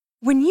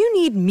When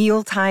you need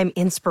mealtime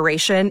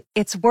inspiration,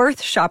 it's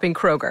worth shopping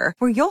Kroger,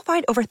 where you'll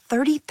find over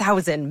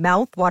 30,000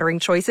 mouth-watering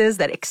choices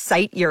that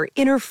excite your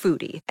inner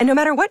foodie. And no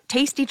matter what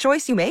tasty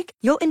choice you make,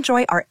 you'll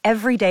enjoy our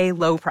everyday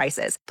low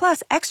prices,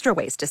 plus extra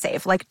ways to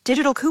save, like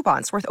digital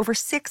coupons worth over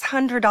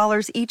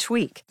 $600 each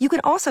week. You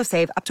can also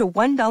save up to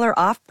 $1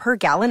 off per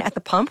gallon at the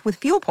pump with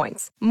fuel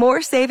points.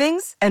 More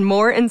savings and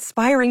more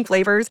inspiring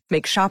flavors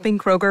make shopping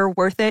Kroger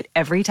worth it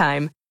every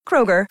time.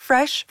 Kroger,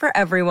 fresh for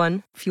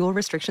everyone. Fuel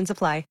restrictions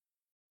apply.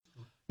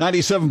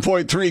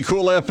 97.3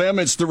 Cool FM.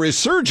 It's the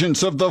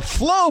resurgence of the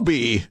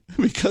Flowbee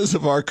because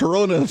of our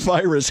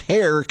coronavirus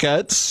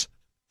haircuts.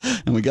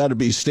 And we got to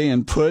be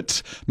staying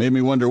put. Made me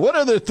wonder, what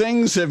other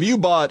things have you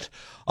bought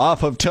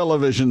off of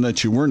television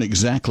that you weren't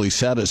exactly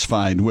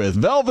satisfied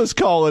with? Velva's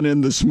calling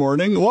in this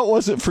morning. What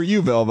was it for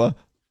you, Velva?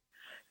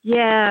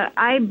 Yeah,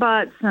 I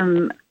bought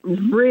some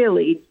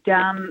really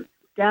dumb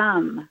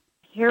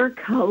hair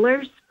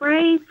color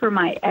spray for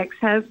my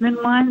ex-husband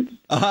once.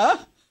 Uh-huh.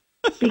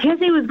 Because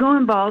he was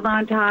going bald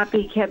on top,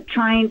 he kept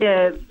trying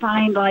to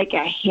find like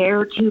a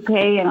hair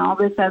toupee and all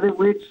this other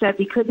weird stuff.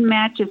 He couldn't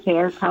match his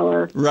hair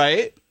color.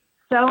 Right.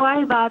 So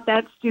I bought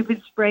that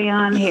stupid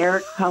spray-on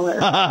hair color.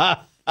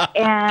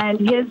 And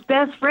his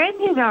best friend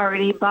had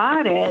already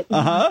bought it,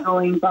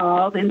 going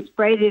bald, and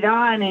sprayed it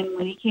on. And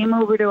when he came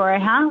over to our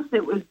house,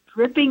 it was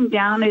dripping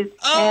down his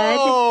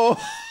head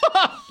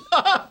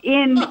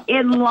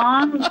in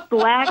long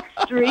black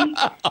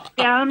streaks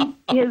down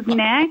his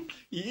neck.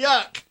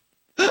 Yuck.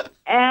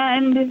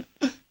 And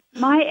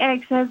my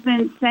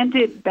ex-husband sent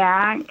it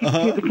back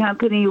to the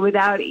company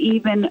without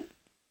even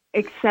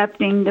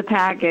accepting the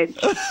package.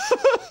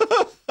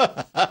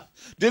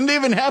 Didn't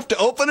even have to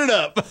open it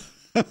up.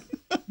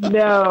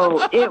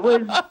 No, it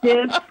was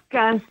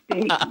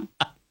disgusting.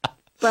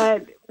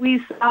 But we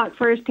saw it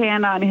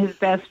firsthand on his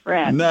best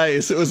friend.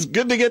 Nice. It was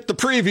good to get the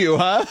preview,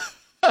 huh?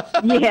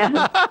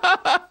 Yeah.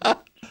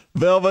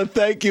 Velva,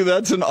 thank you.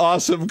 That's an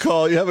awesome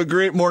call. You have a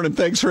great morning.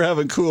 Thanks for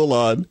having Cool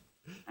on.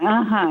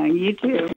 You too.